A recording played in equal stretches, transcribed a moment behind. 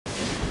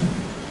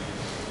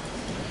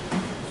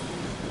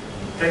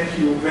thank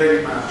you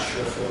very much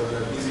for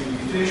this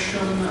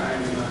invitation.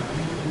 I'm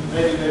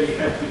very, very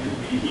happy to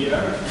be here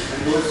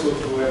and also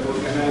to have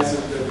organized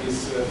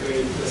this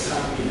great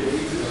summit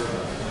for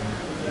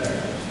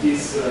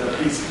this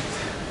visit.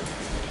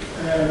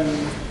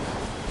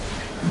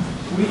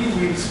 We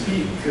will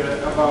speak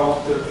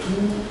about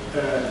two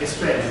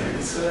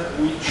experiments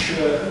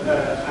which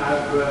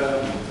are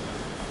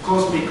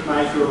cosmic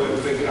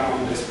microwave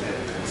background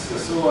experiments.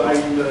 So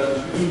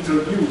I'll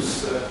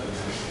introduce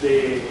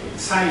the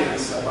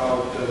science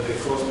about the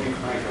cosmic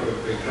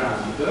microwave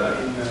background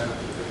in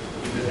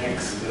the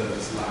next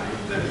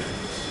slide.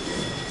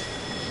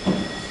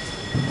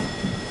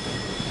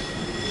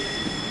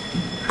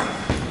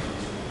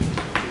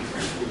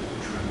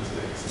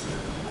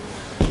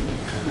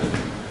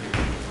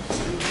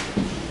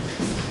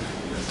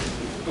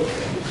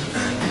 Okay.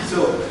 So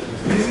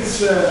this is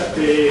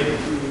the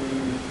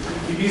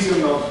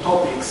division of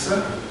topics.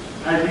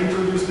 I'll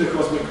introduce the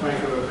cosmic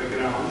microwave background.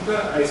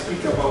 I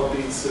speak about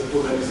its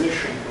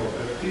polarization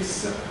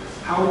properties,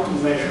 how to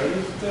measure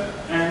it,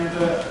 and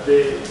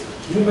the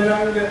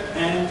boomerang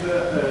and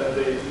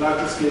the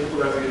large-scale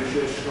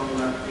polarization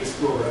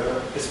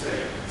explorer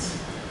experiments.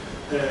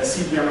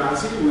 Silvia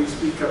Masi will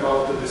speak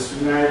about the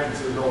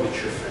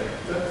Sunyaev-Zeldovich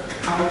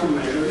effect, how to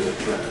measure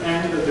it,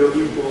 and the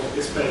Olimpo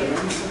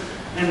experiments,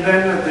 and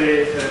then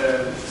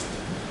the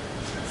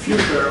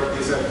future of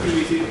this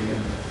activity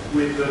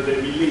with the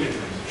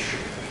millimeter issue.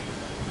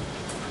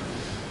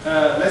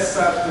 Let's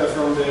start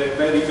from the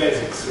very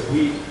basics.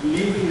 We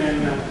live in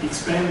an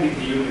expanding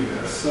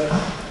universe,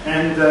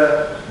 and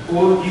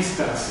all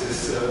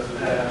distances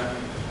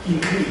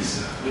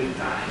increase with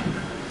time.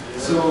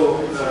 So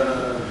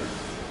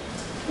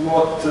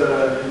what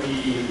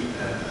we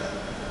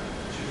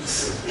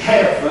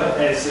have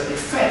as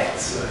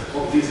effects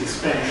of this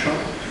expansion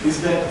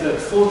is that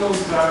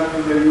photons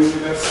traveling in the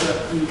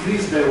universe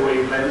increase their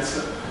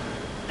wavelengths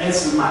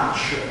as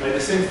much, by the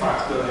same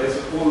factor, as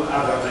all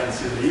other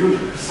lengths in the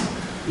universe.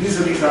 This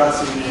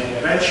results in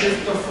a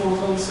redshift of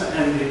photons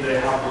and in the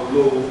Hubble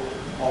law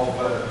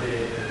of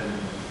the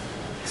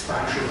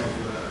expansion of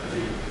the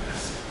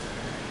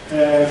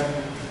universe.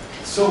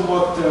 So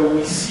what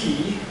we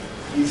see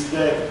is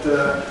that,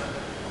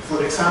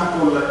 for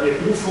example, a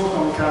blue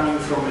photon coming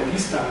from a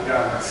distant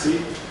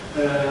galaxy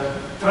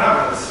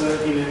travels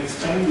in an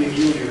expanding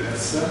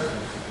universe,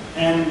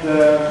 and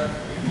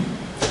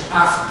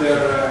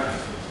after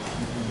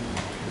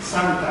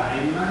some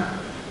time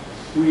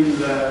will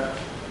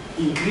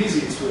increase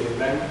its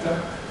wavelength,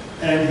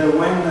 and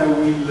when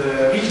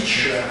we'll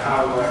reach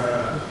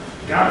our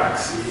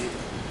galaxy,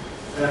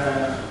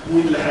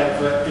 we'll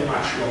have a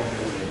much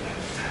longer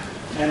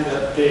wavelength. And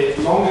the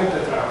longer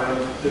the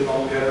travel, the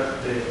longer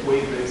the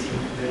wavelength,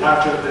 the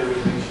larger the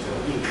wavelength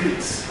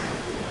increase.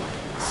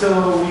 So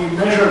we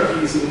measure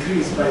this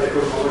increase by the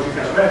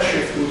cosmological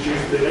redshift, which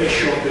is the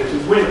ratio of the two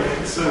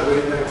wavelengths,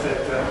 wavelength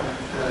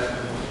that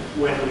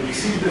when we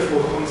receive the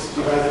photons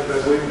divided by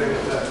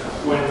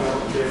wavelength when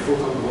the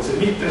photon was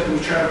emitted,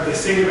 which are the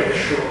same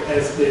ratio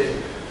as the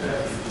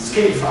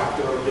scale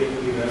factor of the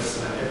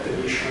universe at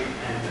emission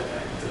and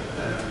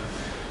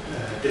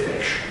at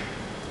detection.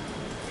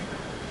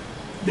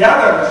 The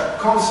other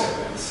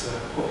consequence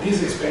of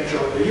this expansion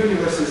of the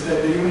universe is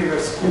that the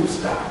universe cools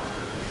down.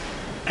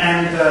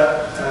 And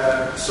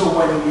so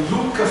when we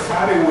look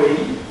far away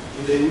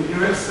in the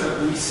universe,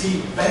 we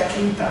see back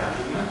in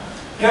time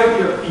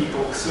earlier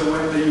epochs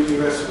when the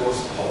universe was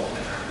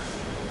hotter.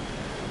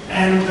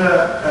 And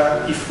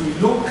if we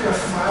look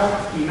far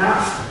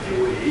enough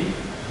away,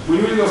 we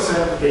will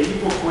observe the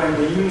epoch when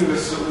the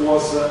universe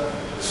was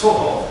so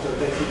hot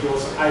that it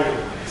was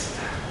ionized.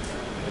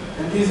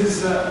 And this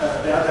is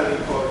the other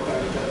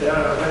important, the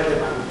other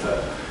relevant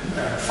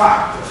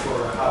fact for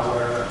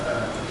our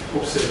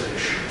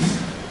observations.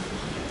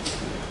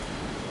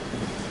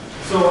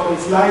 So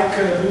it's like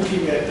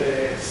looking at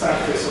the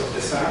surface of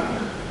the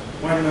sun.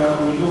 When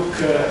we look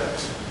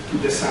to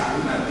the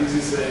sun, this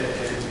is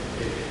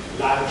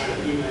a large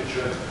image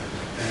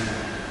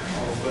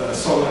of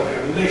solar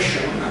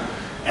granulation,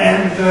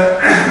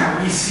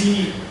 and we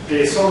see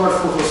the solar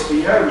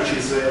photosphere, which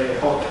is a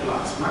hot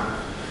plasma,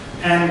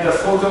 and the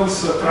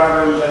photons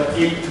travel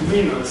 8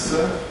 minutes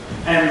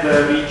and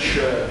reach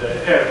the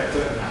Earth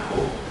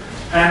now.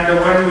 And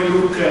when we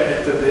look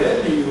at the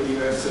early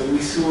universe, we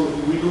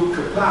look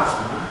at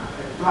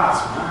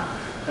plasma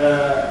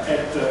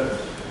at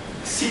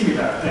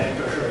similar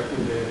temperature to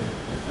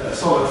the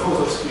solar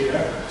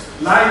photosphere.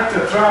 Light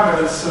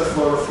travels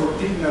for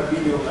 14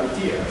 billion light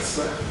years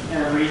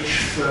and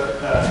reaches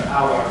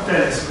our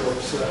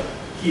telescopes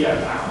here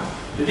now.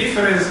 The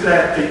difference is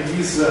that in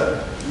this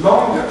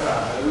longer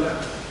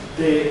travel,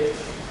 the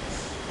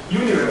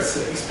universe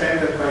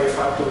expanded by a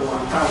factor of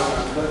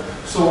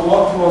 1,000, so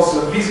what was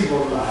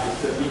visible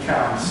light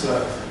becomes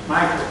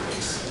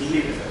microwaves,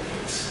 millimeter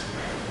waves.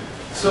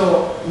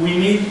 So we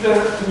need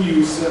to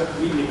use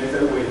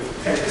millimeter wave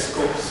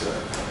telescopes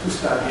to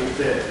study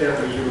the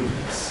early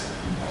universe.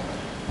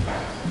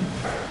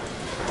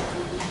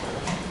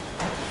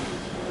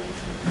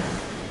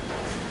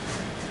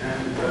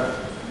 And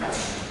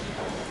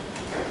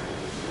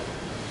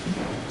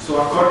So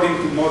according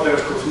to modern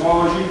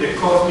cosmology, the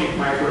cosmic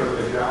microwave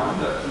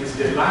background is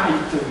the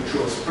light which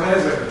was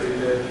present in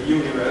the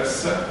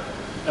universe,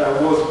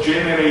 was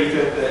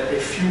generated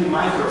a few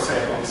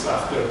microseconds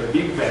after the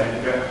Big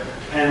Bang,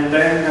 and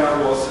then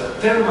was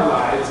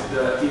thermalized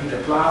in the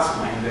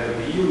plasma in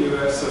the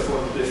universe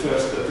for the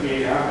first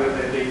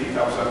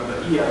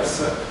 380,000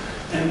 years,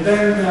 and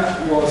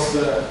then was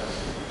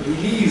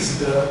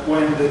released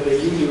when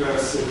the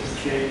universe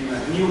became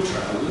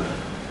neutral,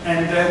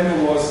 and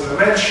then was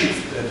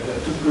redshifted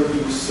to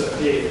produce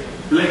a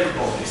black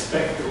body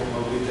spectrum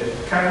with a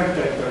current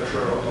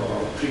temperature of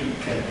about 3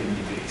 Kelvin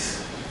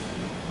degrees.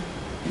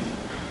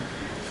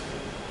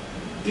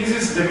 This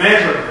is the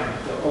measurement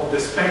of the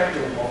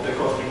spectrum of the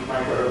cosmic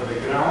microwave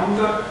background.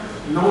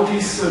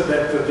 Notice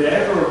that the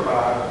error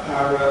bar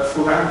are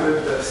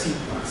 400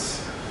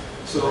 sigmas,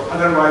 so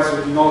otherwise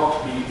would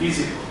not be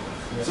visible.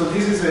 So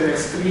this is an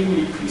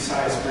extremely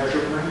precise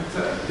measurement,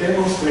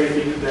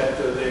 demonstrating that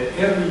the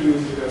early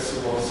universe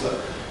was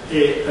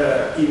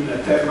in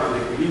thermal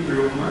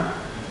equilibrium,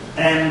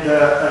 and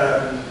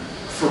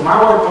from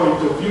our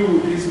point of view,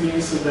 this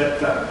means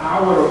that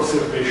our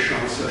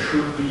observations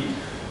should be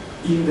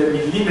in the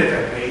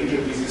millimeter range.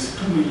 This is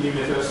 2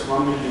 millimeters,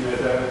 1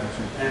 millimeter,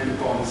 and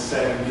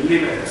 0.7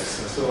 millimeters.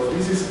 So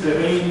this is the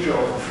range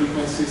of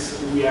frequencies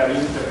we are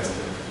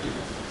interested in.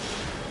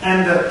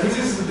 And this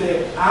is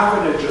the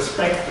average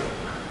spectrum.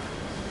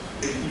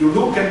 You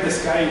look at the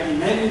sky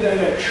in any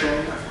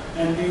direction,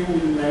 and you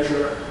will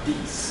measure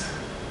these.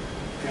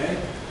 Okay?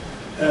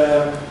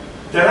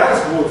 There are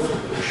small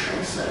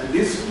fluctuations, and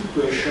these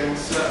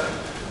fluctuations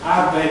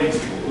are very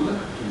small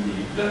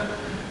indeed,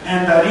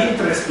 and are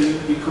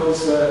interesting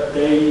because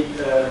they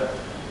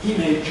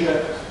image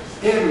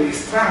early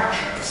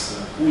structures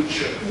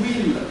which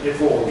will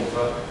evolve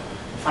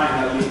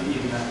finally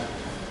in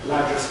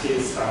larger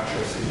scale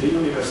structures in the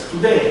universe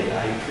today,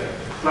 like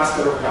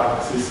cluster of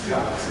galaxies, and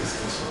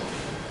so on.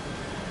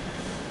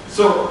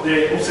 So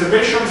the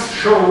observations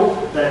show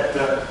that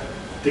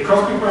the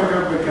cosmic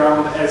microwave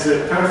background has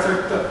a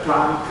perfect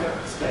Planck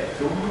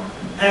spectrum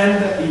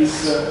and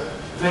is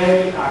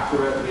very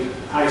accurately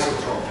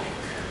isotropic.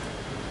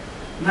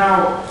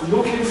 Now,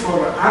 looking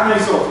for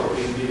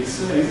anisotropy in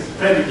this is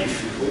very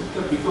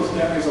difficult because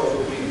the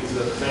anisotropy is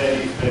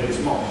very, very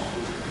small.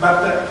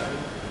 But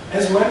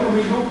as when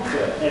we look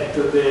at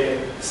the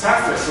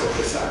surface of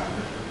the Sun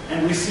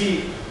and we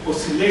see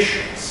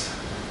oscillations,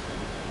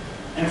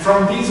 and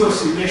from these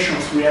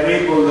oscillations we are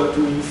able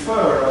to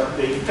infer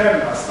the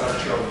internal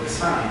structure of the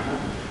Sun,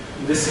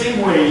 in the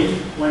same way,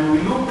 when we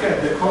look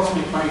at the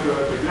cosmic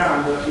microwave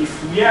background, if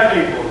we are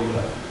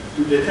able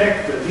to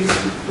detect these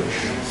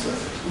fluctuations,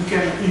 we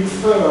can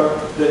infer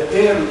the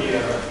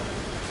earlier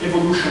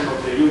evolution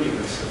of the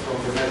universe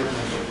from the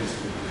measurement of these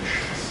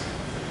fluctuations.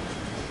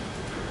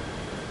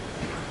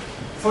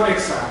 For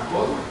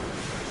example,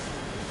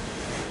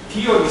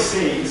 theory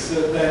says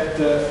that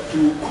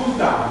to cool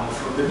down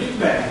from the Big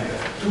Bang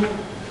to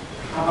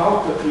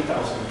about 3000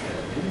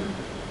 Kelvin,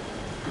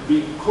 to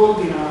be cold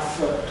enough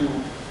to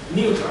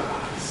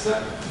neutralize,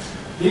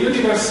 the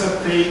universe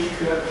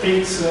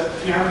takes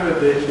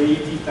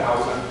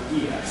 380,000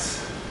 years.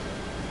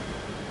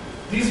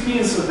 This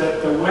means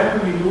that when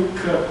we look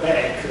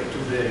back to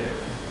the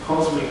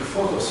cosmic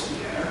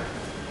photosphere,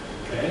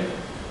 okay,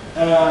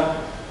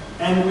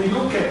 and we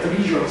look at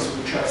regions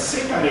which are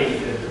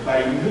separated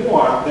by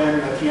more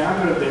than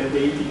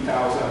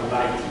 380,000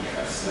 light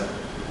years,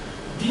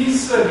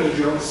 these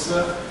regions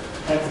are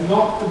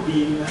not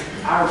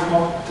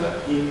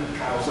in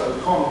causal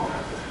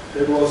contact.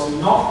 There was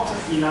not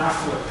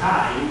enough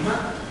time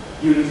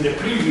during the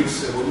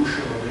previous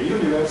evolution of the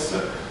universe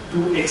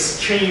to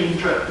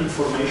exchange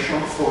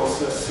information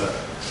forces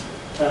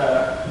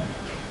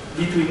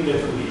between the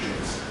two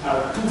regions.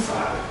 Are too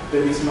far,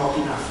 there is not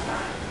enough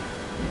time.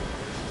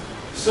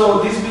 So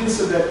this means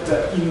that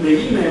in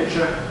the image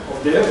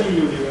of the early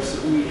universe,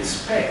 we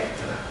expect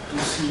to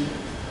see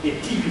a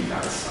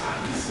typical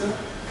size,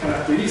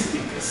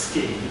 characteristic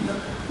scale,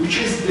 which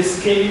is the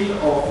scale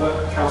of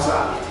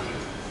causality.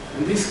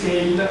 And this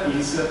scale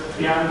is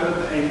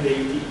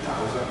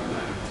 380,000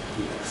 light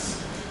years.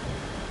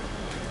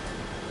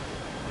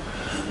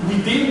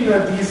 Within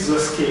this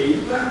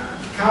scale,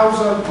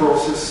 causal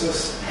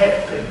processes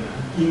happen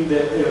in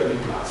the early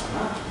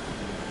plasma,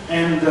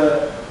 and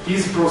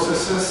these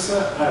processes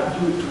are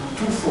due to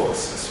two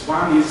forces.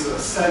 One is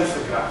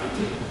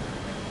self-gravity,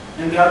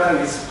 and the other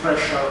is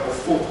pressure of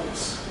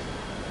photons.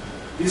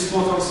 These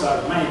photons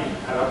are many,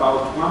 are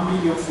about 1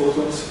 billion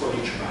photons for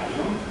each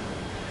baryon.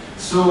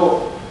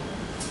 So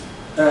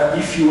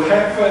if you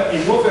have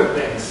an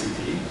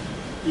overdensity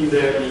in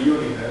the early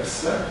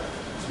universe,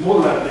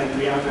 smaller than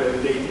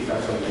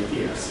 380,000 light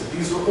years,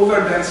 this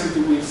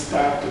overdensity will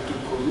start to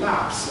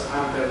collapse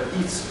under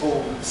its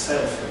own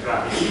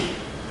self-gravity,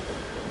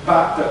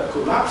 but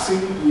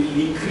collapsing will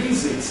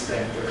increase its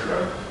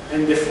temperature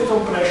and the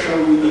photon pressure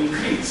will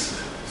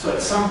increase. So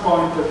at some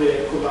point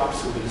the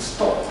collapse will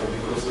stop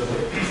because the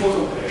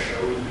photon pressure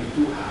will be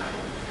too high.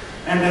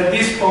 And at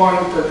this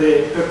point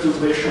the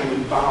perturbation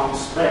will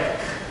bounce back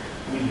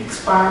will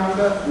expand,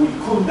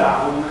 will cool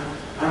down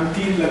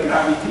until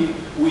gravity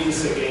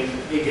wins again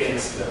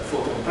against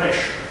photon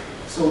pressure.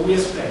 So we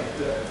expect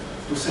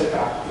to set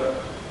up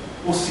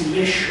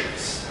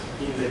oscillations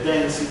in the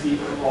density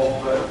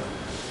of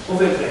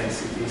other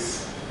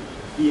densities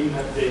in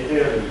the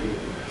early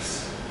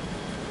universe.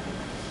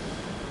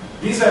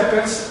 This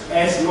happens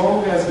as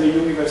long as the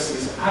universe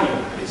is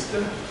ionized.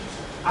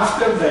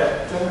 After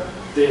that,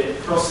 the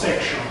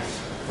cross-sections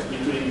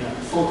between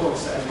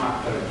photons and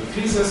matter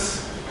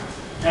decreases,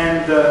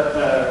 and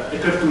a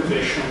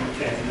perturbation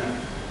can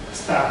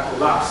start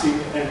collapsing,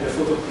 and the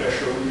photon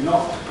pressure will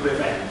not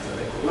prevent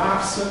the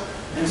collapse,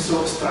 and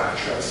so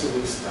structures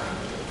will start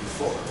to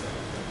form.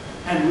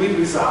 And will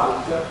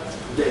result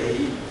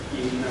today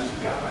in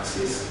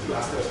galaxies,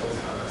 clusters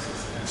of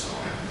galaxies, and so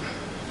on.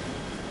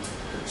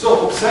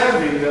 So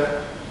observing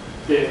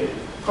the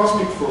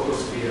cosmic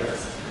photosphere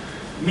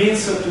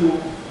means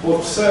to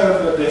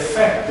observe the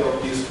effect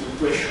of these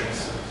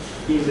fluctuations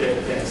in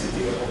the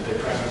density of the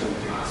primordial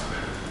plasma.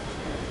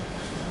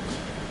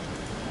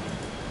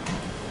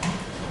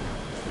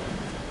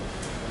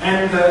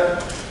 And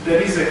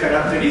there is a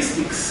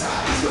characteristic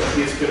size of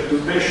these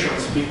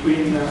perturbations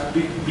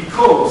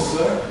because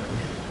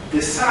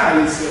the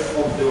size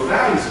of the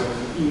horizon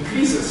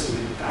increases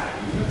with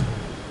time,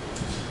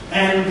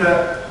 and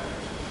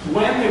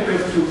when a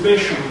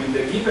perturbation with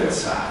a given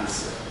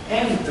size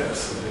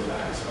enters the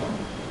horizon,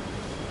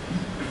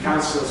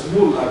 becomes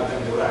smaller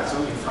than the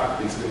horizon, in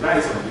fact it's the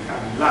horizon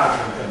becoming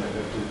larger than the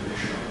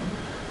perturbation,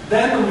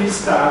 then we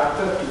start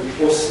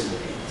to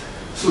oscillate.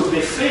 So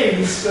the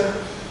phase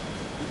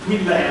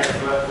will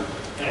have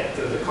at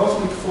the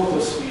cosmic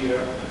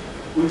photosphere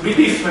will be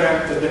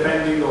different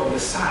depending on the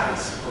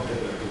size of the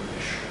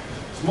perturbation.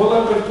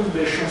 Smaller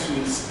perturbations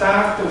will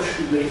start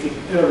oscillating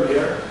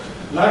earlier,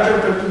 larger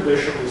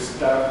perturbations will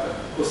start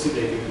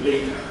oscillating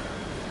later.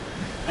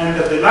 And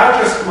the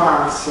largest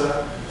ones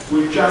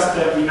will just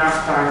have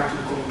enough time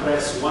to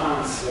compress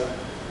once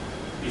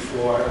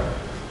before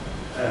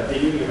the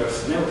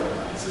universe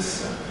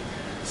neutralizes.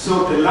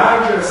 So the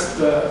largest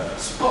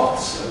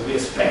spots we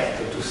expect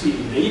to see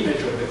in the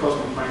image of the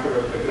cosmic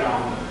microwave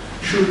background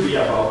should be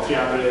about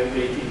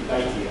 380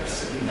 light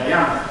years in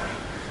diameter.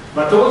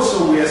 But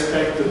also we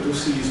expect to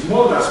see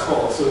smaller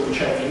spots which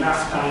have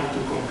enough time to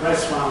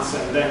compress once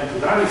and then to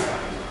rarefy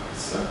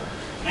once,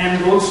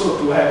 and also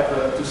to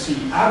have to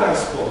see other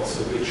spots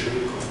which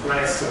will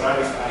compress,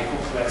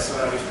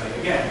 rarefy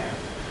again.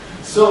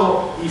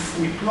 So if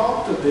we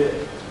plot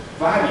the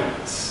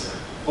variance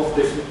of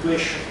the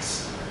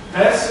fluctuations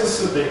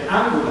versus the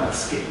angular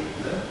scale,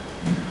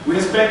 we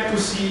expect to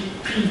see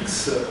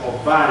peaks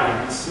of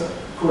variance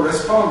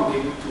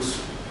corresponding to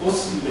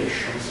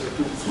oscillations,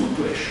 to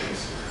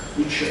fluctuations,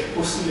 which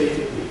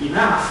oscillated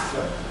enough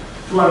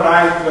to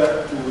arrive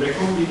to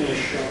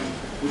recombination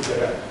with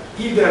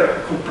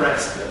either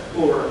compressed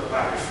or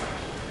rarefied.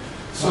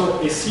 So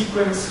a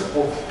sequence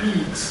of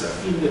peaks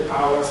in the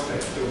power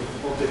spectrum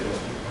of the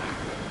cosmic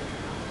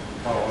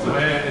microwave.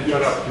 May I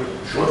interrupt you?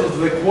 What is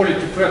the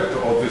quality factor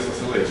of these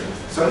oscillations?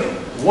 Sorry?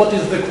 What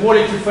is the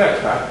quality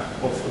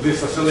factor of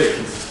these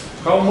oscillations?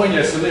 How many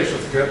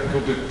oscillations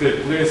could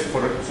take place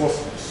for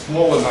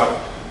small enough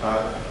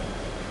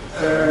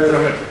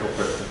geometrical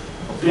factor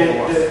of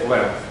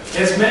length?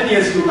 As many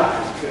as you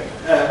like,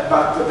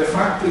 but the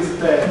fact is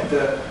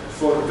that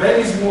for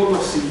very small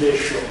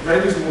oscillation,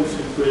 very small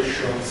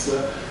fluctuations,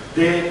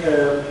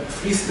 the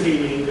free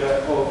streaming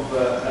of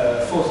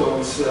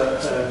photons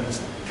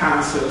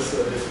cancels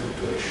the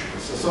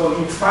fluctuations. So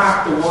in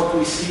fact, what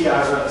we see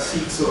are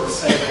 6 or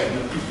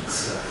 7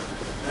 peaks,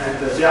 and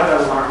the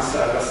other ones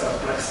are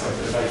suppressed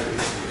by free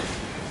streaming.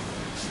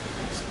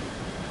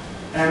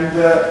 And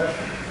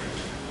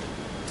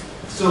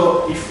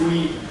so if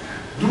we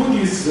do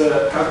this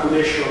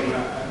calculation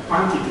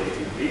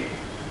quantitatively,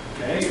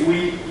 okay,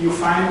 you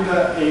find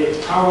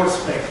a power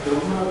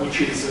spectrum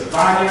which is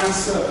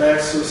variance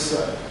versus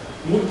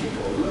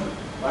multiple,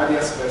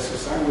 variance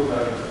versus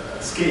angular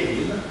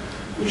scale,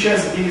 which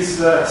has this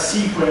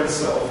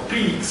sequence of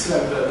peaks,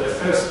 and the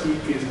first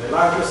peak is the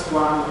largest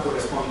one,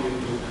 corresponding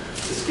to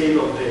the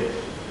scale of the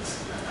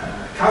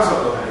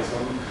causal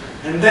horizon,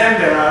 and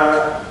then there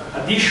are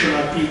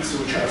additional peaks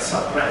which are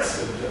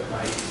suppressed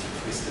by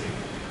free streaming.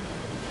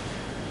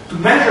 To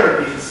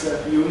measure this,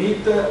 you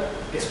need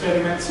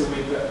experiments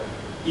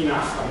with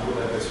enough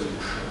angular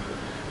resolution.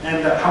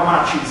 And how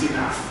much is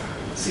enough?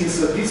 Since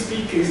this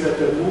peak is at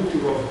a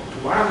multiple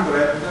of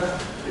 200,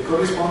 the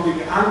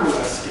corresponding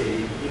angular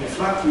scale in a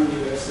flat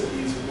universe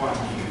is 1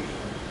 degree.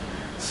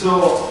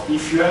 So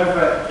if you have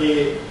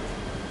a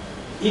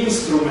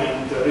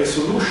instrument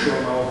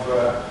resolution of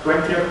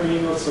 20 arc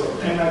minutes or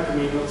 10 arc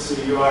minutes,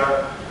 you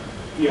have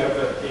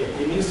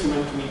an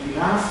instrument with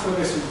enough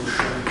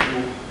resolution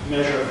to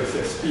measure the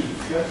first peak.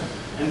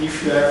 And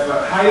if you have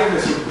a higher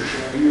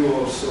resolution, you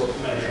also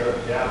measure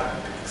the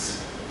other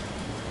peaks.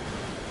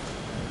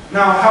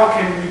 Now, how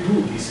can we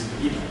do this in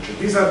the image?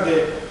 These are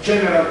the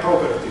general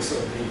properties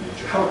of the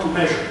image, how to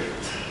measure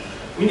it.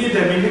 We need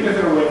a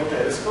millimeter wave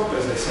telescope,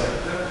 as I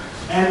said,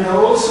 and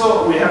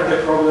also we have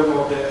the problem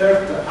of the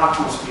Earth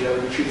atmosphere,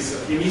 which is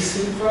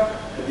emissive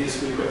at these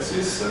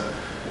frequencies,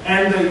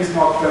 and is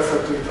not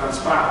perfectly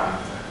transparent.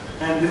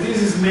 And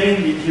this is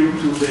mainly due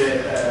to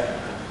the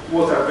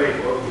water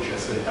vapor, which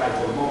has a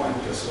dipole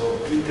moment, so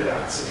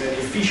interacts very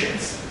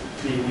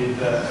efficiently with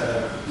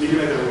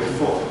millimeter wave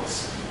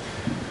photons.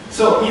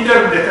 So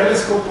either the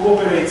telescope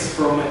operates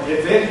from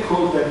a very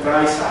cold and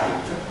dry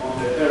site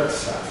on the Earth's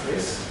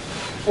surface,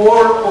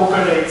 or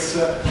operates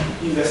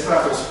in the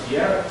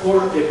stratosphere or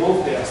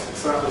above the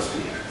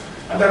stratosphere.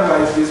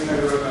 Otherwise, these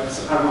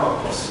measurements are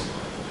not possible.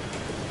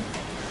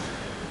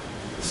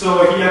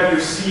 So here you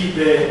see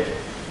the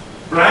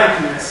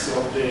brightness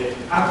of the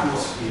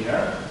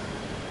atmosphere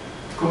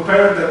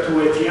compared to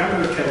a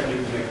 300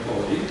 Kelvin black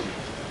body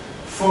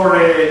for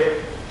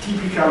a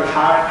typical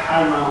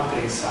high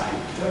mountain site.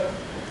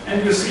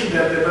 And you see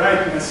that the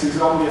brightness is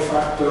only a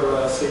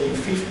factor, say,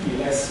 50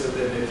 less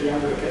than the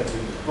 300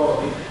 Kelvin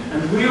body.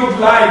 And we would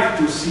like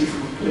to see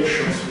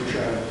fluctuations which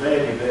are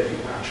very, very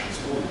much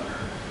smaller.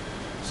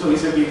 So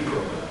it's a big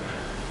problem.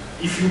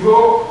 If you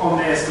go on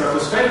a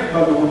stratospheric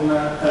balloon,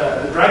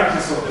 the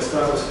brightness of the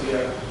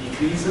stratosphere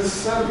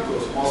decreases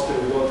because most of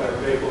the water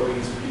vapor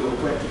is below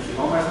 20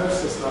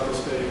 kilometers. The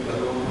stratospheric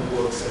balloon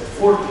works at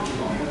 40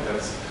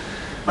 kilometers.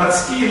 But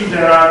still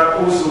there are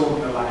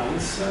ozone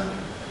lines.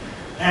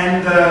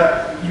 And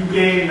you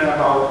gain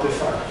about a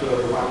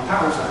factor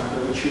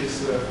 1,000, which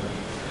is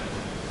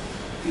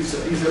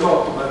a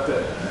lot, but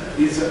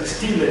is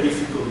still a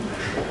difficult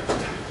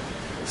measurement.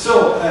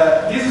 So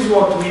this is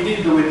what we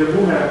did with the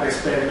Boomerang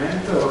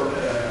experiment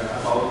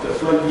about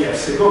 12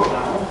 years ago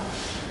now.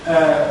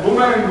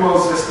 Boomerang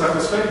was a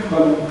stratospheric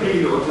balloon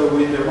payload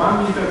with a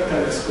 1 meter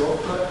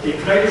telescope, a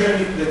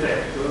cryogenic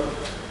detector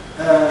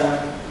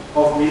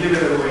of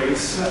millimeter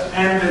waves,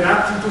 and an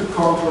altitude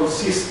control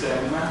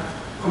system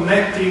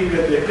connecting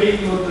the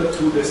payload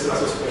to the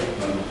stratospheric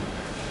balloon.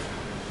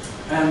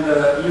 And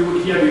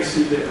here you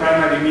see the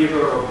primary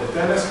mirror of the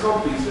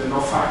telescope is an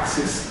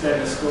off-axis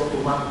telescope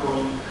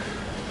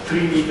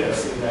 1.3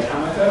 meters in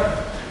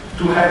diameter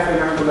to have an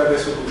angular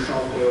resolution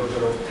of the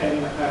order of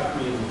 10 Earth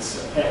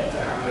minutes at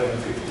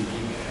 150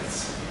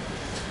 gigahertz.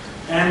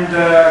 And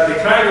the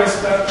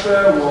cryostat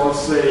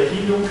was a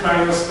helium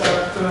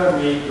cryostat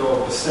made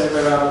of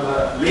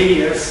several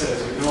layers,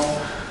 as you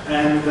know,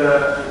 and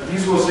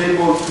this was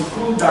able to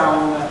cool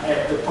down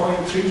at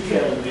 0.3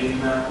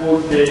 Kelvin all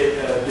the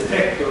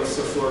detectors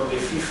for the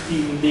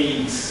 15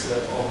 days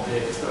of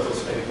the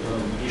stratospheric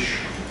balloon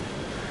mission.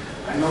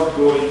 I'm not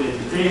going into the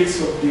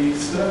details of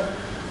this,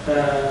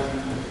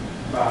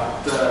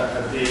 but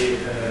the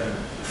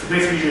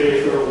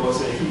refrigerator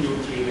was a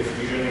helium-3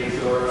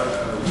 refrigerator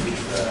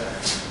with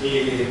a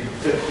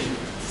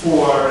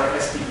 34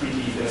 STP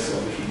liters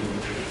of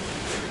helium-3.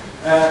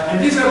 And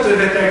these are the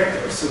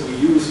detectors we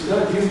used.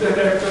 These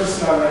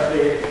detectors are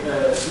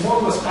a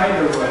small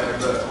spider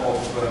web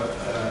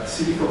of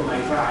silicon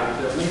nitride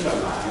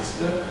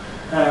metallized.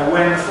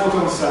 When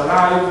photons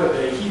arrive,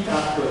 they heat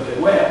up the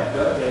web,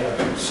 they are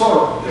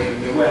absorbed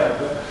in the web,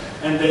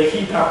 and they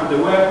heat up the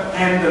web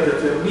and the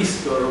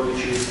thermistor,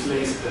 which is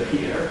placed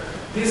here.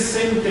 This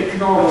same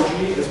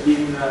technology has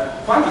been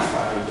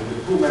qualified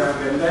with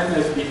Boomerang and then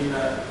has been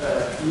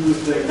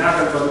used in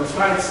other balloon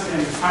flights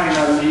and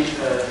finally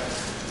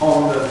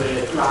on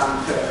the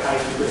Planck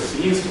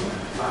high-frequency instrument.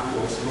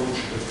 Planck was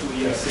launched 2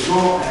 years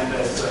ago and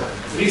has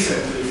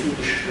recently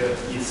finished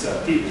its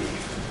activity.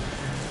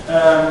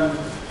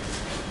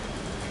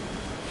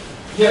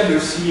 Here you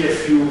see a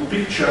few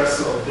pictures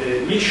of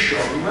the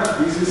mission.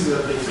 This is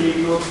the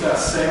payload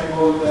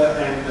assembled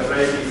and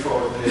ready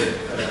for the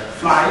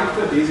flight.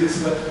 This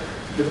is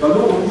the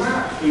balloon,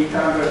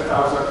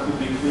 800,000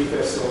 cubic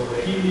meters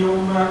of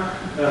helium,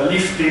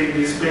 lifting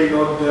this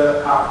payload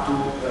up to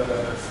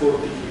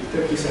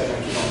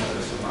 37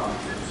 kilometers of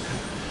altitude.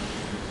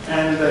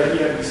 And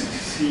here we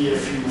see a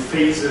few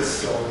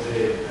phases of the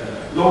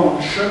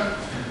launch.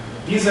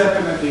 This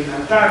happened in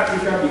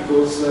Antarctica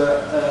because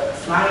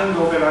flying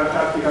over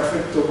Antarctica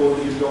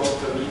effectively you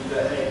don't need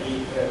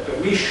any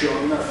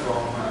permission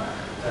from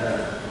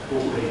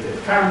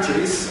populated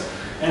countries.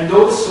 And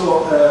also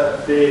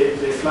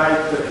the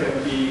flight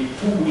can be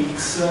 2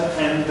 weeks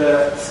and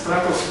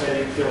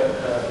stratospheric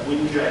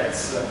wind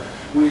jets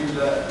will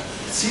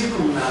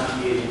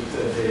circumnavigate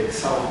the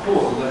South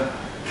Pole,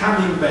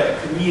 coming back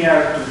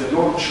near to the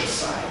launch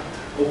site,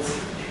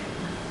 hopefully.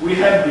 We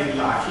have been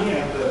lucky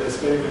and the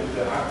experiment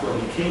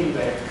actually came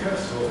back,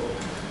 so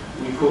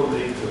we called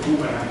it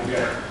Boomerang,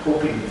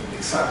 hoping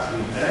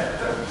exactly that.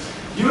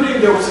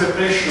 During the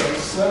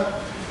observations,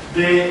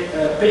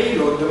 the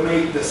payload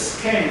made the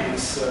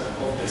scans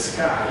of the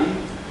sky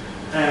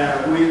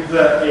with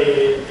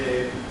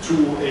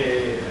through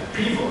a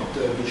pivot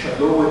which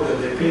allowed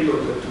the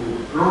payload to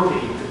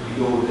rotate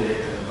below the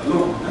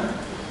balloon.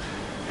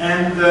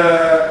 And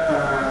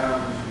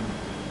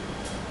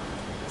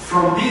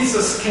from these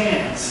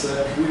scans,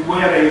 we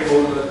were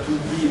able to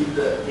build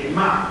a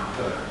map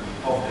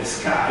of the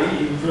sky,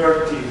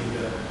 inverting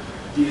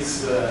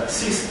this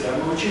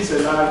system, which is a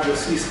larger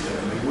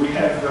system. We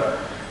have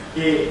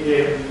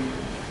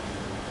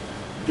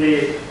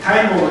the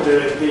time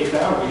order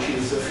data, which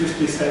is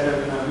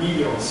 57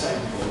 million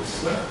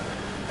samples,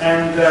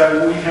 and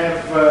we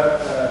have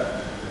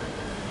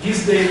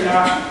this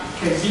data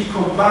can be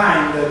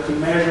combined to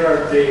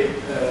measure the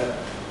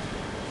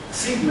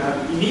signal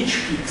in each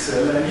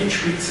pixel, and each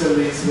pixel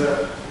is,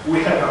 we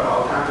have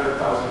about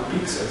 100,000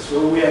 pixels,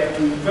 so we have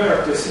to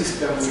invert a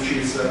system which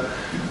is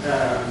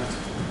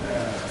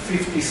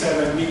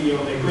 57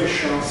 million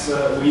equations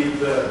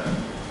with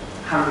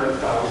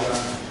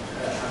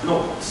 100,000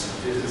 nodes.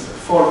 This is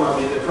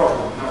formally the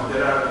problem. Now,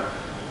 there are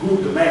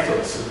good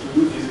methods to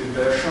do this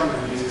inversion,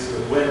 and this is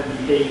a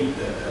well-behaved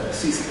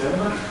system.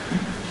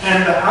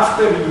 And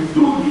after you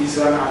do this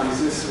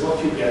analysis,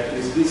 what you get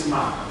is this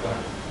map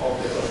of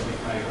the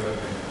cosmic microwave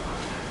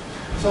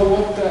background. So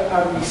what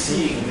are we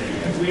seeing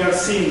here? We are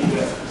seeing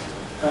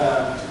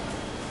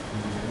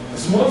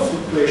small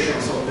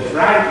fluctuations of the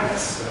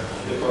brightness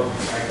of the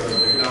cosmic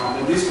microwave background,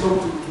 and these small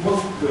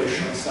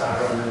fluctuations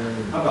are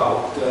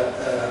about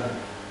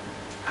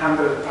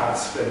 100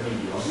 parts per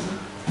million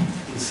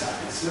in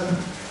size,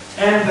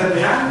 and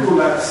the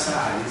angular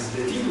size,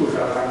 the typical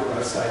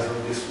angular size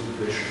of this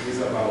fluctuation is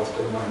about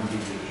 1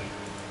 degree.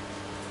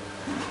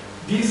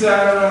 These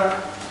are,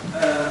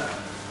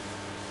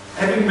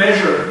 having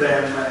measured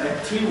them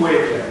at 3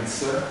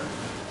 wavelengths,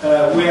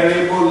 we are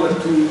able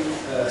to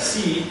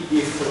see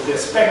if the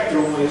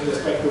spectrum is the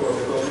spectrum of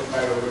the cosmic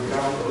microwave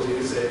background or it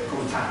is a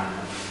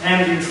contaminant.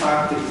 And in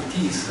fact, it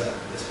is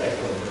the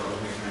spectrum of the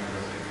cosmic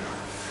microwave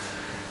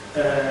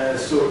background.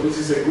 So this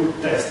is a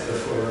good test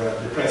for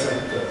the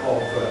presence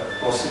of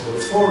possible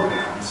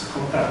foregrounds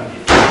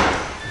contaminated.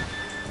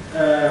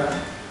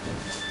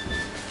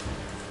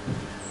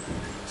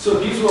 So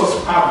this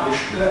was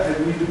published,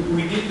 and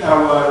we did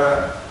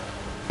our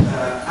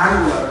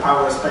angular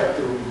power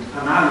spectrum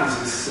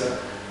analysis,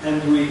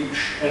 and we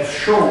have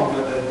shown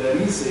that there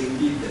is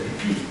indeed a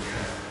peak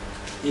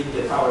in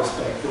the power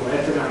spectrum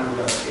at an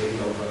angular scale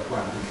of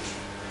 1 degree.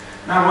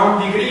 Now,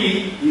 1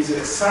 degree is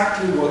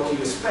exactly what you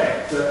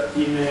expect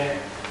in a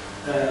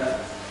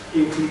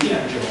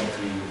Euclidean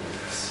geometry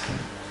universe.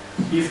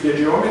 If the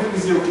geometry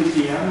is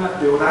Euclidean,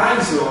 the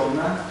horizon,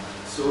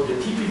 so the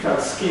typical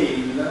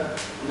scale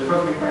on the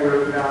cosmic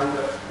microwave background,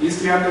 is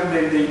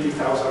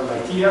 380,000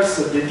 light years.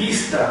 The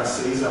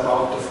distance is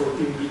about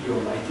 14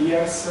 billion light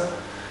years.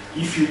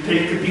 If you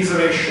take this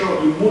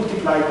ratio, you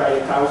multiply by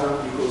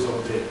 1,000 because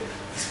of the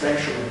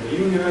expansion of the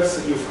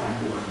universe, you find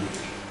 1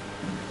 degree.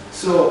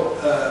 So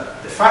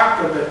the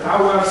fact that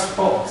our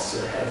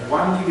spots have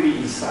 1 degree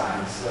in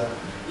size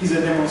is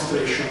a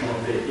demonstration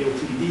of the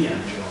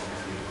Euclidean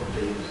geometry of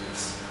the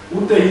universe.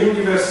 Would the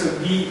universe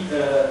be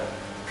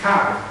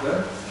carved,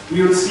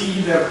 we will see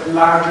either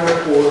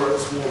larger or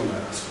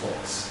smaller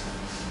spots.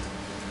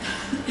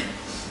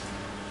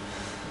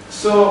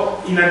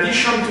 So, in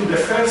addition to the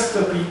first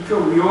peak,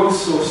 we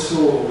also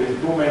saw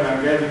with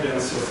boomerang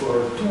evidence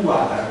for 2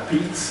 other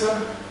peaks,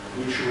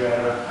 which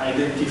were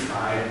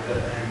identified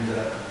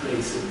and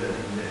placed in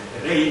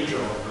the range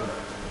of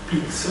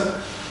peaks.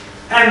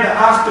 And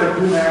after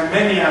boomerang,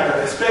 many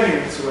other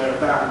experiments were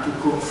done to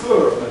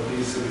confirm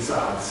these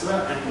results,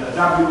 and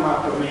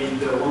WMAP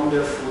made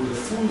wonderful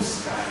full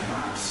sky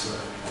maps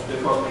of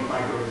the cosmic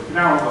microwave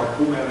background, but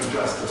boomerang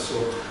just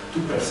saw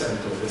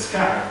 2% of the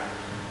sky.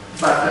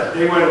 But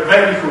they were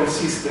very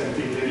consistent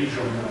in the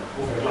region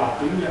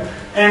overlapping,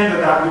 and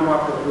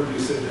WMAP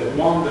produced a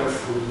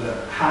wonderful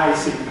high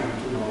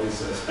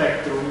signal-to-noise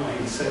spectrum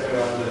in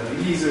several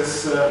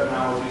releases.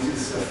 Now this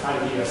is a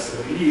 5 years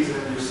release,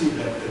 and you see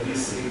that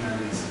this signal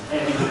is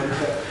evident.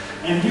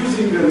 And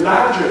using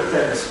larger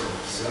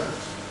telescopes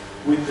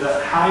with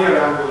higher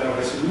angular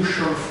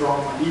resolution from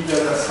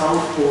either the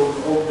south pole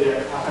of the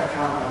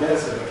Atacama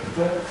Desert,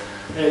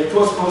 it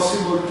was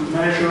possible to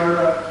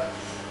measure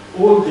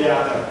all the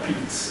other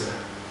peaks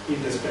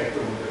in the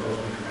spectrum of the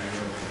cosmic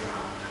microwave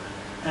background.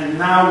 And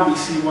now we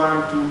see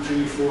 1, 2,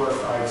 3, 4,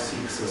 5,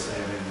 6,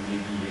 7,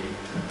 maybe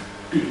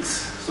 8 peaks.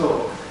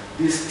 So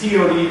this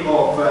theory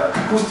of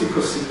acoustic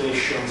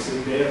oscillations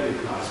in the early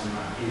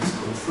plasma is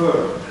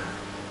confirmed.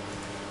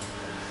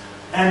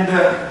 And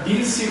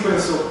this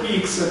sequence of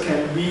peaks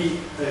can be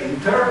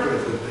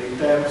interpreted in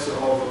terms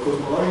of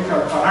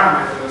cosmological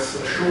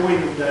parameters,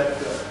 showing that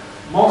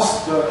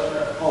most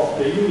of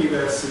the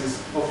universes,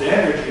 of the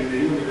energy in the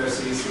universe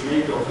is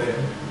made of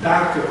a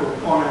darker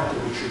component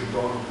which you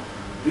don't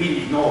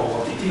really know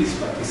what it is,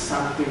 but is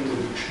something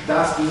which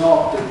does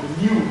not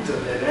dilute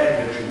the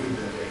energy with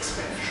the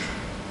expansion.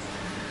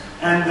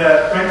 And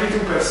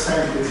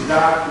 22% is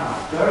dark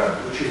matter,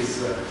 which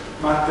is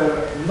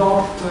matter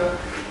not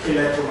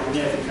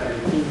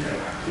electromagnetically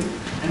interacting,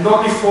 and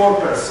only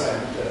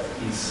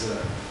 4% is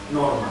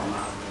normal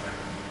matter.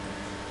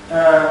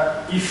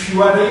 If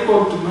you are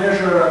able to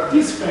measure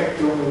this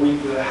spectrum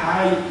with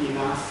high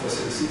enough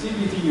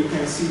sensitivity, you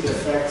can see the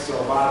effects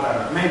of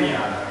many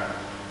other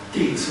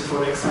things.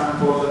 For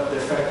example, the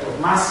effect of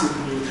massive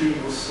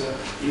neutrinos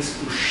is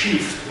to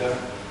shift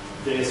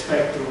the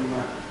spectrum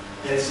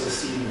as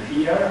seen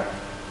here,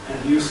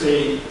 and you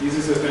say this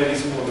is a very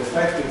small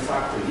effect. In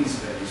fact, it is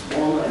very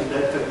small, and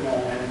at that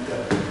moment,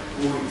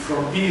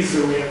 from this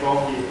we have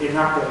only an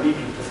upper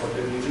limit for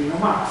the neutrino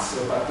mass,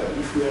 but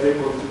if we are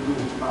able to do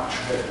much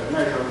better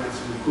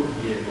measurements, we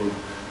could be able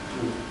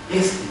to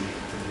estimate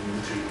the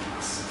neutrino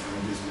mass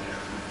from these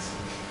measurements.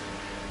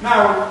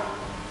 Now,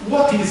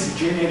 what is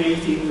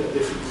generating the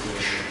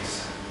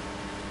fluctuations?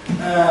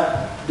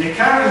 The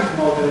current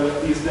model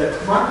is that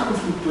quantum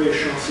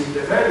fluctuations in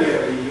the very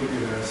early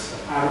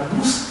universe are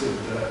boosted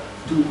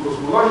to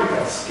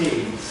cosmological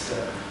scales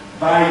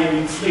by an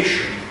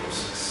inflation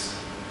process.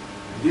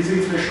 This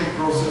inflation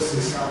process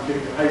is something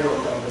I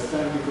don't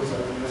understand because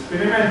I'm an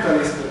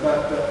experimentalist,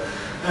 but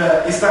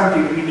it's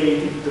something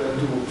related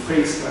to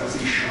phase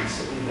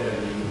transitions in the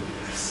early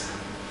universe.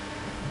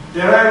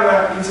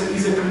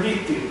 It's a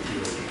predictive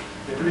theory.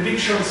 The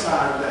predictions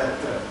are that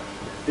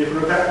the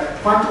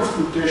quantum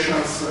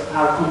fluctuations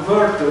are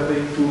converted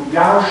into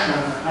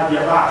Gaussian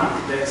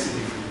adiabatic density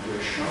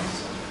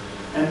fluctuations,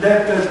 and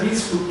that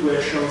these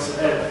fluctuations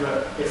have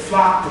a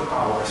flat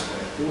power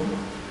spectrum,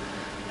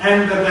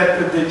 and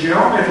that the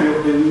geometry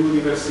of the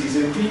universe is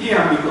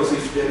Euclidean because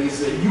if there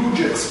is a huge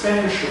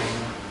expansion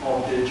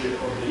of the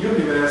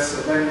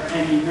universe, then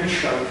any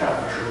initial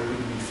curvature will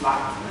be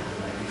flattened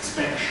like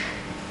expansion.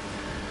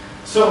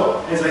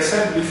 So, as I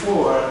said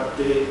before,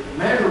 the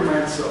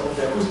measurements of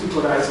the acoustic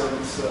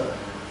horizons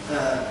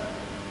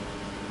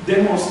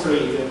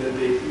demonstrated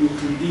the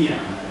Euclidean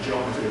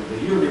geometry of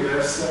the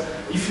universe.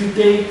 If you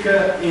take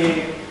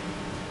a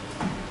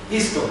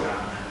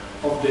histogram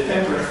of the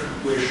temperature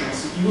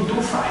fluctuations, you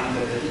do find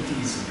that it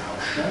is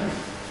Gaussian,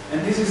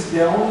 and this is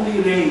the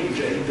only range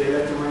in the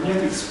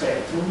electromagnetic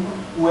spectrum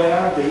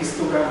where the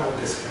histogram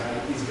of the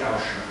sky is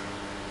Gaussian.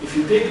 If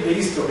you take the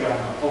histogram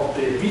of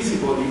the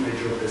visible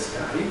image of the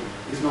sky,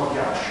 it's not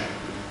Gaussian.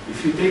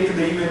 If you take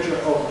the image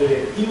of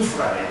the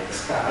infrared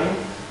sky,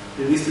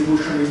 the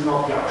distribution is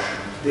not Gaussian.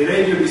 The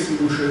radio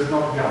distribution is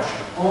not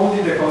Gaussian.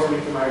 Only the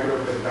cosmic micro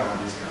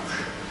background is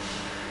Gaussian.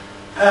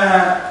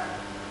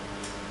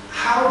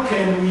 How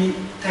can we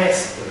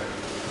test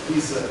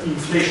this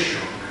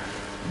inflation?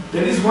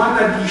 There is one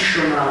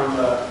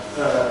additional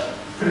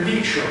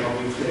prediction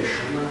of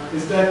inflation,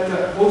 is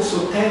that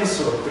also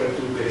tensor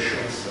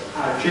perturbations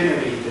are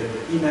generated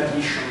in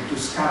addition to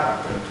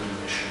scalar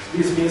perturbations.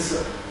 This means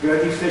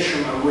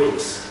gravitational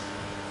waves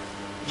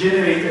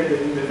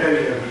generated in the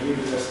very early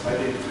universe by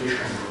the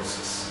inflation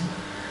process.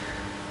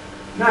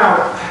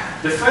 Now,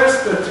 the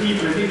first three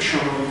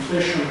predictions of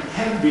inflation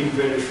have been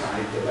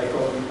verified by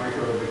cosmic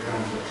microwave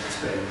background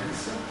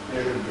experiments,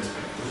 measuring the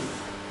spectrum.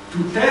 To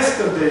test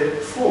the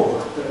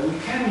fourth, we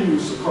can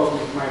use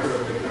cosmic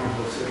microwave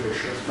background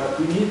observations, but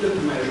we need to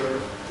measure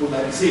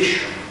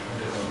polarization of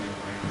the cosmic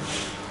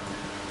microwave.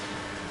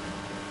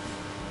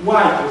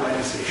 Why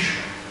polarization?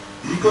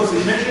 Because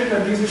imagine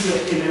that this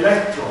is an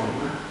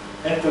electron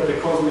at the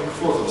cosmic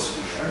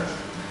photosphere,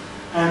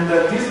 and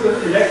this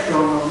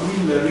electron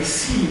will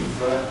receive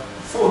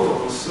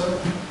photons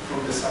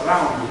from the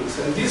surroundings,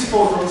 and these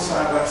photons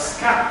are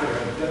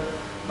scattered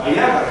by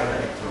other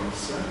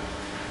electrons.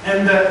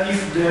 And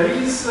if there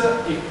is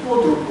a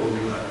quadruple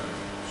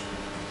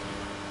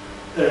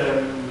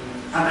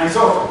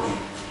anisotropy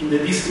in the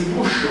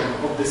distribution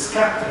of the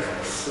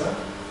scatterers,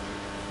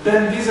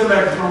 then this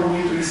electron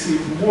will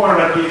receive more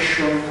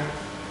radiation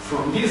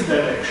from this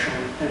direction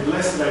and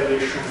less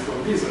radiation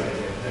from this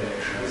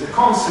direction. As a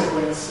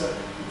consequence,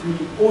 it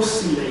will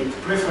oscillate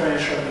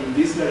preferentially in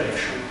this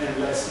direction and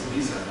less in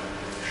this other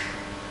direction.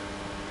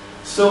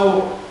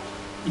 So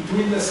it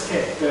will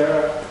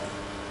scatter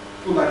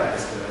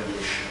polarized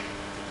radiation.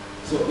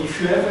 So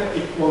if you have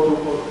a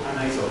quadruple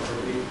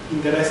anisotropy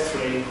in the rest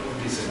frame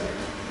of this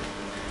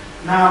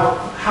electron. Now,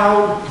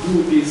 how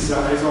do this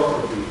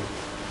anisotropy,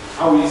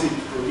 how is it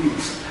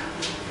produced?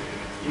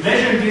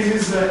 Imagine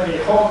this is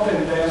a hotter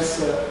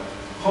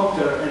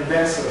and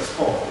denser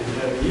spot in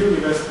the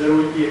universe. There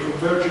will be a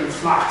convergent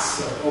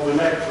flux of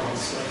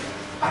electrons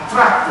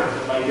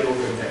attracted by the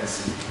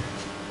overdensity.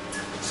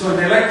 So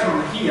an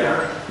electron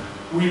here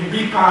will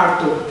be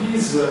part of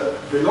this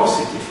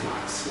velocity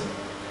flux,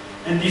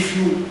 and if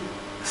you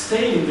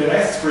stay in the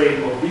rest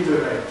frame of this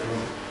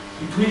electron,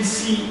 it will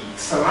see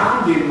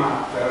surrounding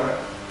matter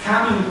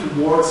coming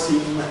towards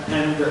him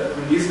and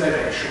in this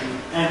direction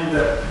and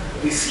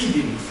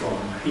receding from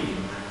him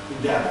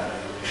in the other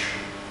direction.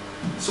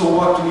 So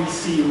what we'll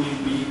see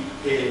will be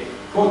a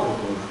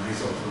quadruple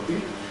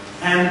anisotropy,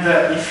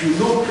 and if you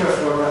look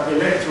for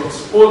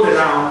electrons all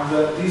around,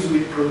 this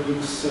will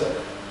produce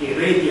a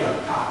radial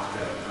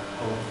pattern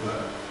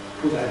of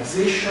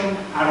polarization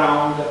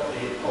around a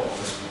hot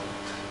spot.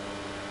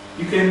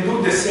 You can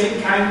do the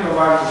same kind of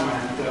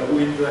argument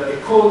with a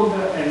cold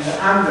and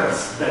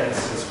underdense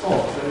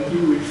spot, and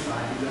you will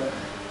find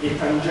a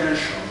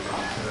tangential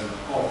pattern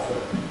of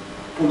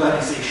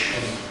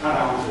polarization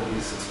around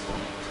this spot.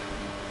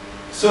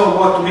 So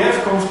what we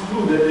have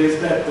concluded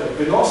is that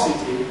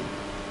velocity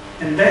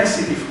and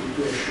density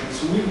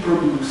fluctuations will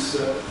produce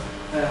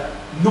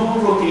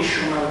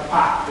non-rotational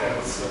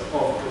patterns of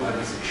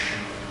polarization.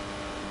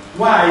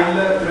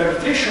 while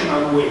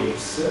gravitational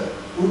waves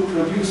would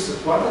produce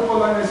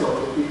quadrupole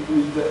anisotropy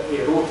with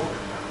a rotary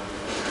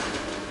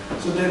pattern.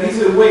 So there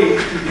is a way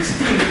to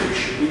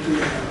distinguish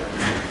between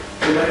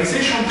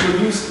polarization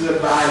produced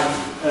by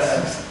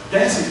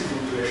density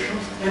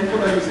fluctuations and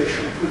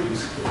polarization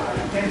produced by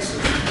tensor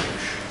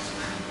fluctuations.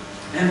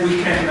 And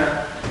we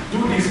can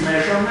do these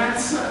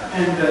measurements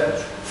and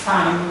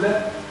find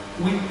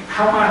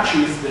how much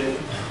is the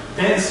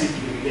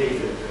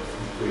density-related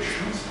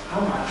fluctuations,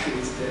 how much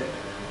is the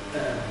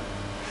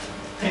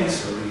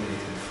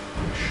tensor-related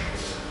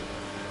fluctuations.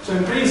 So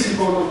in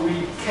principle,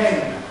 we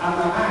can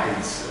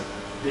analyze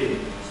the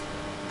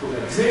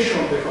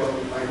polarization of the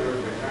cosmic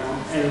microwave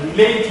background and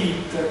relate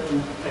it to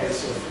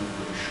tensor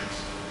fluctuations.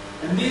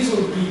 And this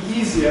would be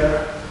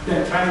easier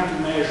than trying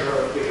to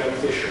measure the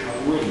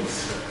gravitational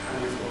waves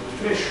and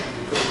infiltration,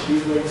 because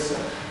these waves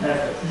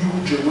have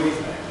huge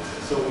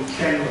wavelengths, so we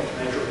cannot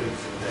measure it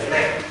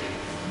directly.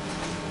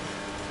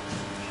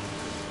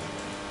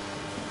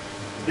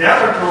 The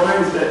other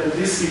problem is that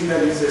this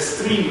signal is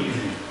extremely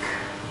weak,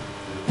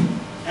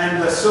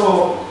 and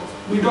so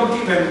we don't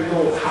even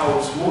know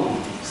how small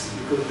it is,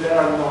 because there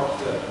are not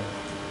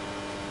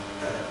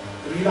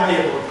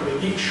reliable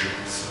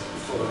predictions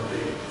for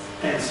the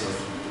tensor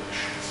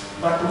fluctuations,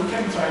 but we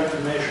can try to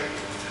measure it.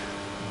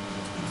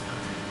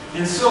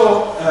 And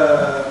so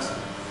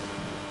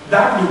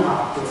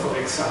WMAP, for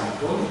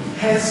example,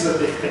 has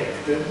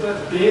detected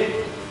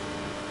the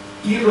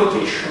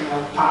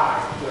irrotational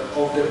part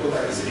of the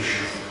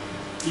polarization.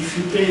 If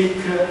you take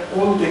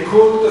all the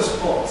cold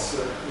spots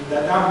in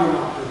the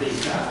WMAP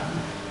data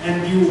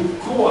and you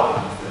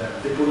co-opt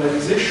the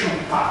polarization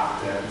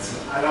patterns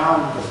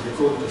around the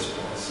cold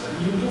spots,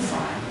 you do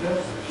find a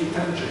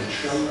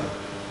tangential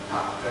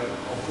pattern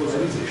of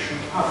polarization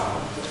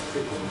around the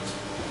cold spot.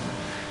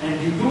 And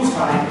you do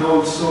find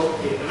also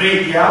a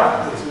radial,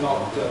 that is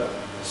not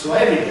so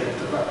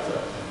evident, but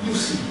you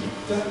see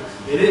it,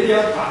 a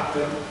radial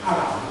pattern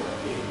around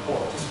a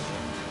hot spot.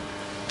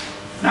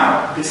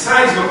 Now, the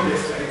size of the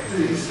effect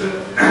is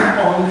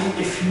only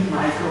a few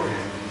microkeV,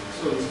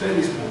 so it's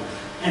very small.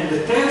 And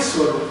the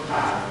tensor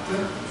part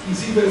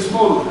is even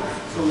smaller,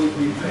 so it will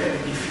be very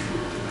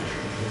difficult to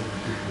measure.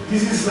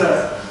 This is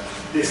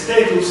the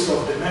status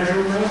of the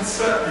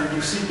measurements, and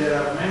you see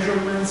there are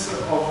measurements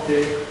of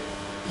the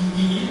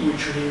EE,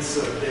 which means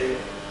the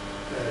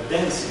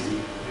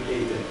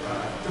density-related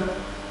part,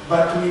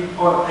 but we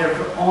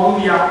have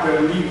only upper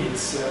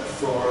limits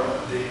for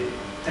the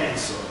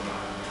tensor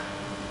part.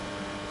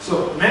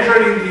 So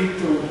measuring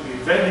it would be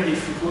very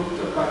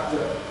difficult, but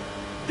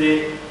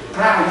the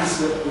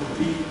price would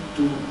be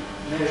to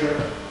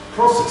measure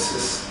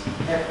processes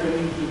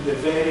happening in the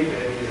very,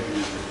 very early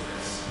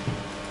universe.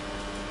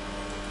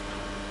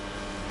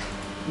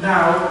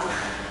 Now,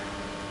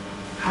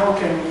 how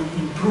can we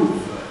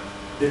improve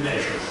the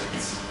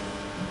measurements?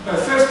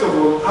 First of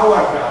all,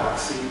 our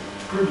galaxy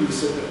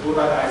produces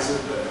polarized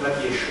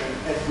radiation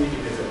at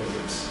millimeter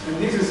waves, and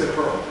this is a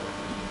problem,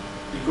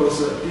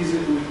 because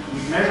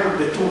we measure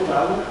the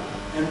total,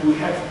 and we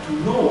have to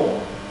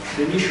know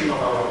the emission of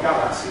our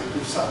galaxy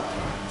to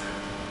subtract.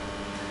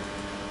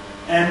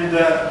 And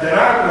there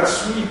are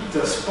sweet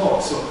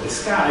spots of the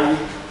sky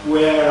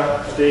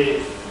where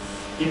the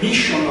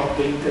emission of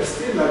the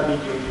interstellar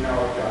medium in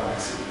our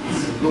galaxy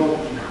is low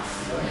enough.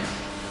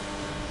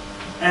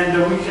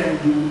 And we can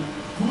do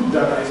good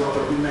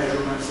anisotropy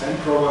measurements and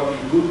probably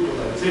good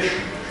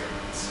polarization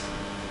measurements.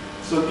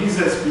 So this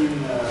has been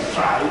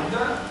tried.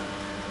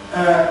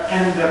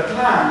 And the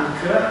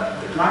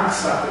Planck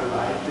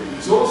satellite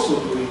is also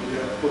doing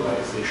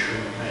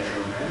polarization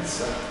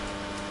measurements.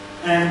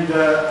 And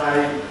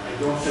I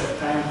don't have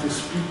time to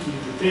speak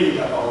in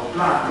detail about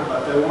Planck,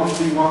 but I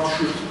only want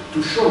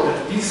to show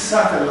that this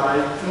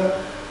satellite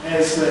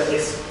has a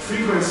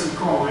frequency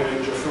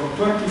coverage from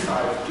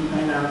 25 to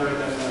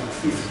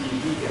 950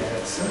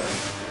 gigahertz.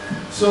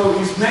 So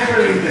it's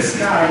measuring the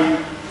sky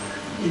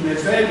in a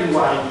very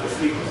wide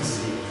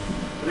frequency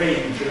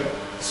range,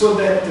 so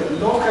that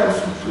local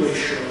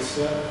fluctuations,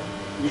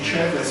 which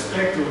have a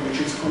spectrum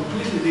which is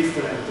completely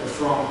different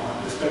from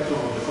the spectrum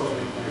of the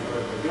cosmic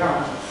microwave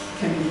background,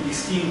 can be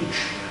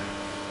distinguished.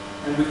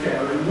 And we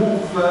can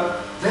remove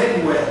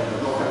very well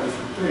local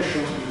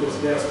fluctuations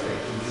because their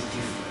spectrum is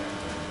different.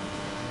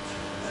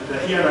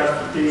 And here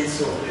are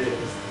details of the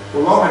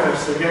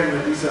bolometers.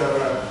 Again, these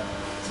are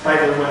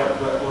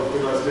spiderweb or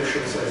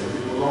polarization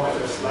sensitive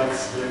bolometers like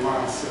the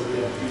ones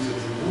we have used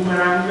in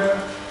Boomerang.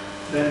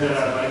 Then there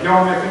are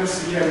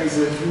radiometers. Here is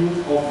a view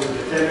of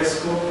the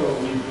telescope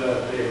with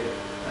the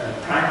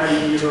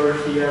primary mirror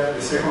here,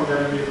 the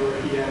secondary mirror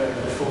here, and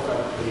the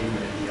focal plane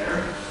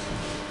here.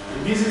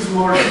 And this is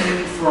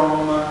working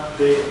from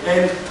the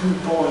L2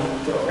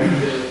 point of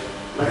the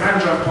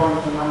Lagrangian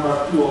point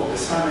number 2 of the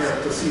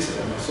Sun-Earth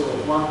system, so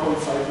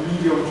 1.5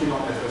 million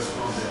kilometers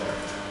from the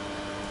Earth.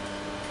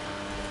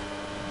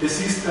 The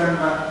system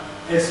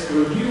has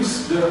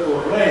produced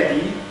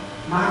already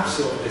maps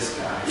of the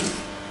sky,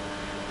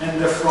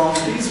 and from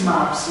these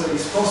maps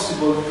it's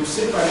possible to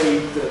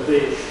separate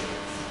the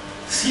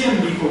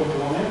CMB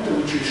component,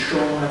 which is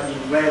shown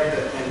in red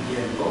and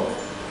yellow,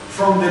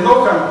 from the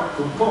local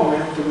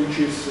component, which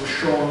is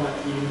shown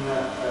in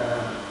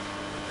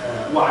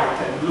white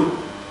and blue.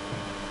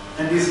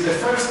 And this is the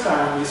first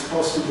time it's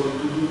possible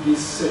to do this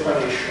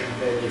separation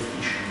very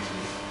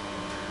efficiently.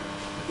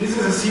 This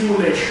is a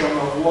simulation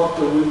of what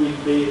we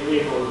will be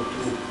able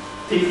to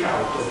take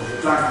out of the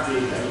plant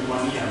data in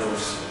 1 year or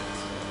so.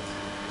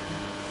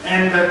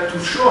 And to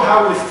show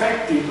how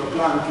effective a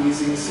plant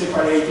is in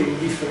separating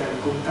different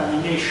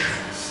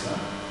contaminations,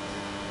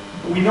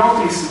 we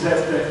notice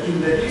that in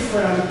the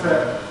different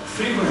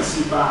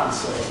frequency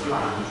bands of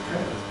Planck,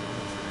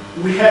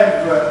 we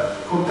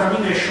have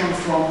contamination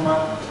from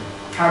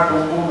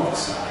carbon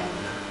monoxide.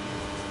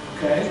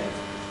 Okay?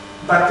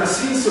 But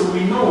since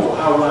we know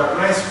our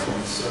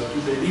response to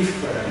the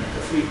different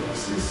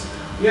frequencies,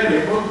 we are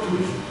able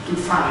to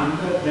find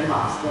the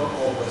mass of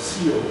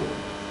CO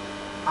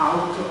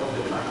out of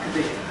the Planck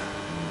data.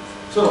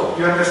 So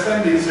you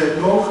understand this is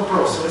a long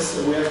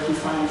process. We have to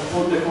find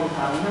all the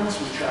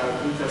contaminants, which are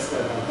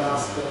interstellar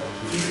dust,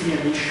 free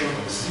emission,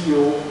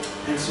 CO,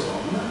 and so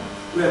on.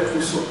 We have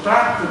to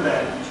subtract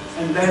them,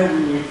 and then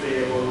we will be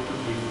able to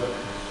give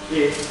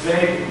a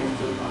very good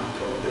amount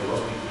of the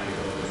cosmic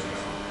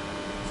microelectron.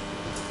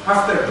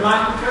 After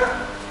Planck,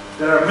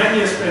 there are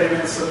many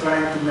experiments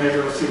trying to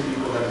measure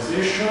CMB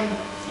polarization.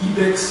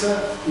 IBEX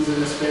is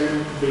an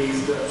experiment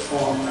based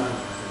on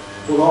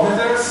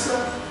bolometers,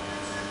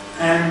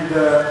 and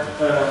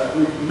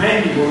with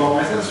many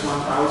bolometers,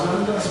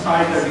 1,000.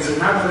 SPIDER is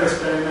another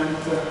experiment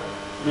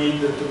made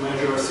to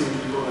measure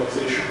CMB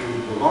polarization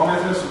with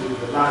bolometers,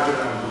 with larger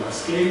angular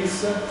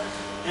scales.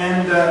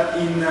 And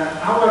in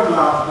our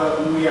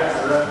lab, we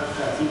are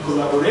in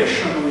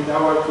collaboration with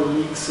our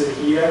colleagues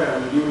here,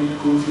 and Unit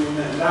Kuzmin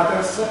and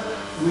others.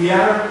 We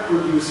are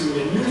producing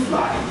a new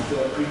flight,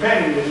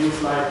 preparing a new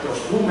flight of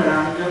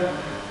Boomerang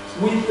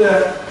with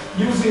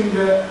using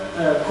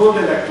cold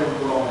electron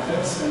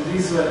bolometers, and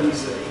this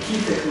is a key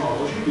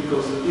technology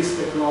because this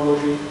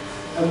technology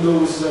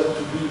allows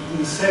to be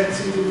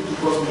insensitive to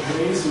cosmic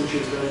rays, which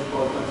is very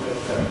important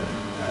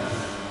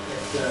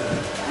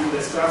in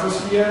the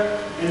stratosphere,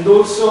 and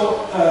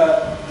also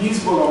these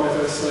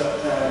bolometers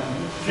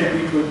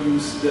can be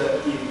produced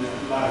in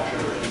larger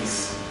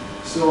rays.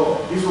 So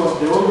this was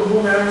the old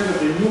Boomerang.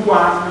 The new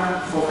one,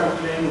 focal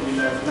plane, will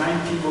have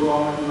 90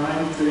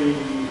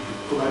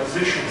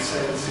 polarization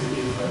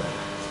sensitive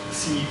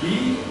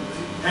CB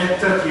at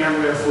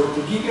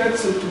 340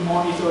 gigahertz to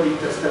monitor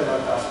interstellar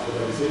dust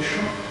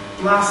polarization,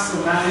 plus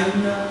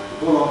 9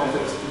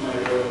 bolometers to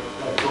measure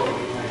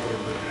cosmic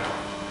microbackground.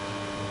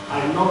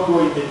 I'll not go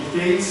in the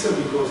details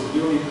because the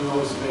unit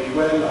knows very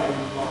well. I'm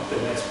not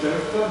an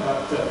expert,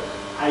 but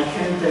I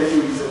can tell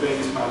you it's a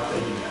very smart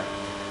idea.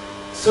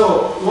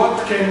 So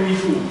what can we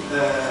do?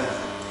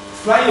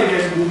 Fly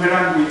again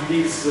Boomerang with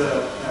these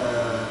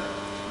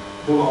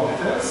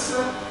bolometers,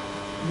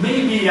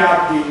 maybe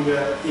adding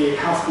a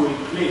halfway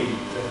plate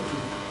to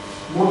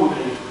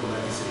modulate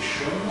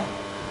polarization,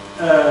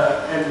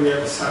 and we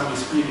have some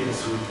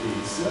experience with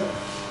this.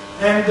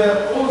 And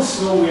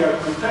also we are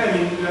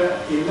preparing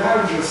a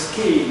larger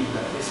scale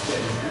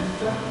experiment,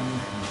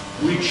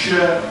 which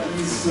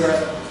is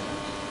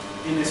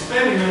an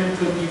experiment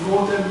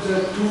devoted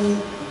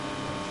to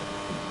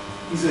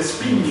is a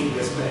spinning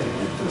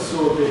experiment,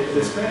 so the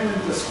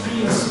experiment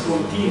spins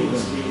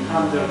continuously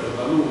under the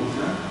balloon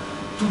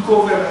to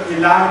cover a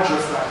larger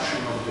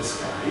fraction of the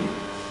sky.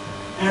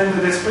 And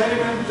the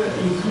experiment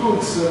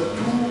includes 2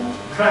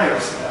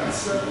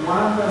 cryostats,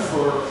 one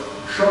for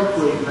short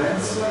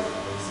wavelengths,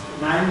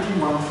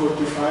 90,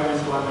 145, and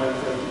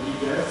 230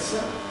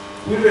 gigahertz,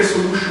 with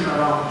resolution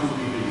around 2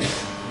 degrees,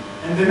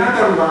 and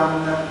another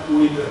one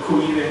with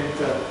coherent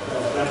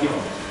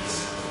radiometers.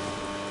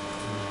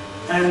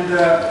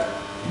 And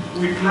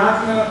we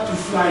plan to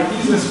fly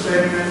this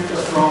experiment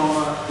from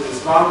the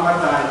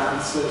Svalbard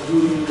Islands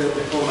during the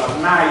polar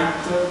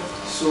night,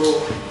 so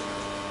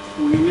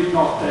we will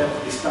not have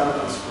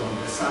disturbance from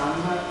the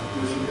sun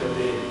during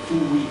the 2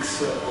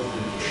 weeks of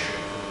the mission.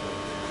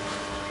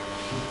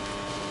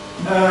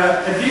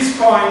 At this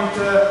point,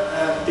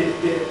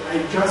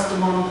 I just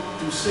want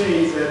to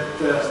say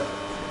that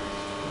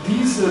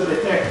these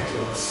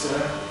detectors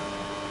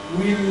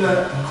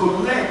will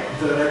collect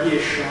the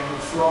radiation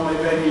from a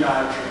very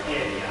large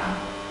area.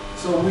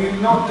 So we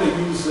will not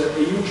use a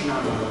huge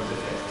number of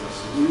detectors.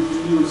 We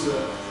will use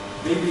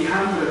maybe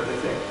 100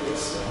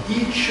 detectors,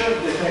 each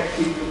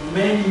detecting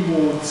many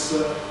modes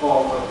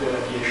of the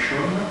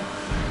radiation,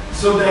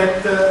 so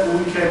that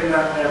we can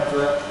have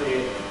a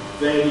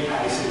very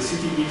high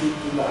sensitivity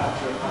to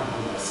larger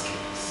angular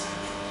scales.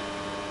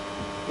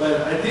 Well,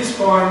 at this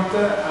point,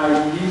 I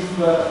leave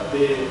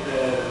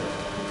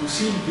to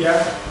Silvia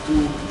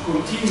to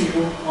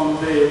continue on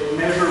the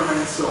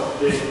measurements of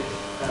the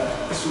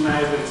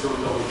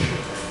Sunai-Verzol-Deutsch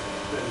effect.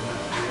 Then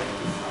we have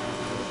to find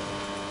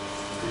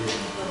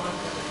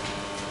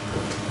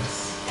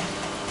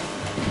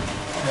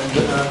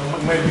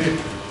and maybe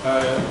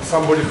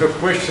somebody have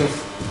questions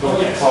for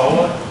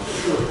Paolo,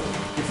 sure.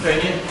 if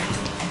any.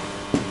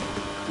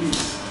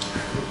 Please.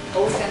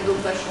 can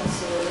do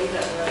questions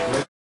later.